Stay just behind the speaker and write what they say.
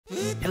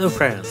Hello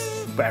friends,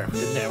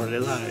 Barefoot in everyday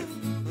life.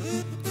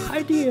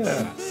 Hi dear.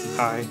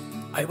 Hi.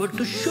 I want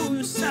to show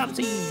you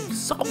something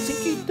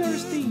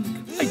interesting.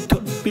 I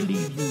don't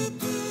believe you.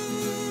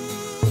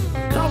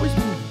 Come with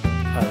me.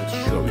 I'll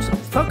show you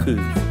some focus.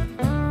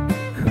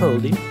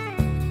 Hold it.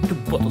 2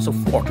 bottles of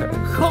water.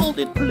 Hold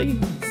it please.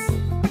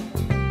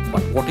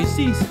 But what is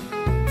this?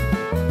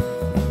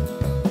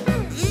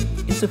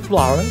 It's a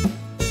flower.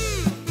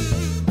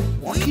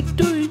 What are you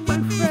doing,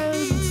 my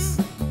friends?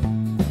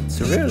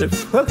 It's really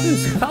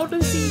focus. How do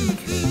you think?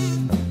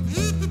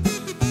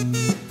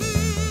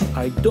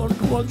 I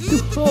don't want to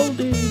hold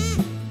it.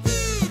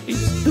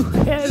 It's too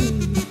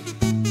heavy.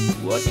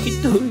 What are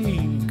you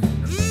doing?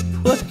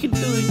 What are you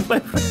doing, my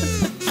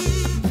friend?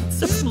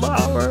 It's a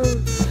flower.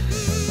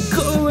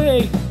 Go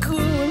away. Go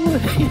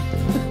away.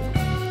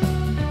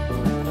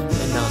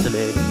 Another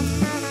lady.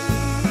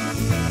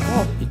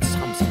 Oh, it's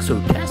something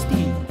so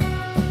tasty.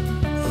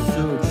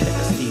 So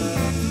tasty.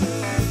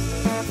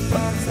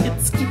 But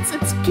it's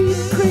skin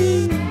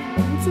cream.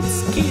 It's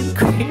skin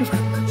cream.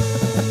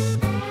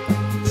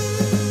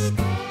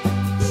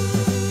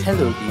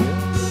 Hello dear.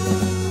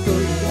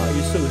 Why are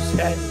you so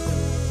sad?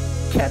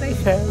 Can I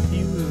help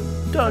you?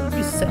 Don't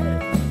be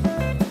sad.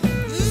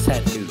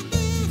 Sad too.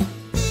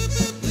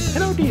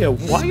 Hello dear,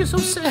 why are you so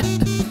sad?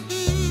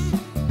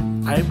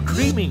 I'm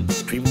dreaming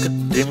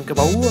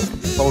about what?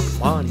 About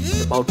money,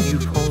 about new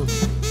phone.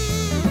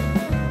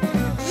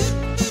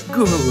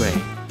 Go away.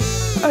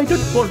 I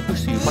don't want to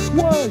see you, but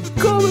why?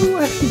 Go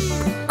away.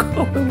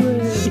 Go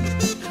away.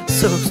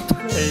 So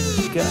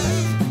strange guy.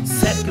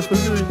 Thank you for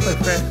doing my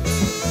friend.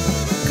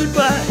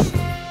 Goodbye.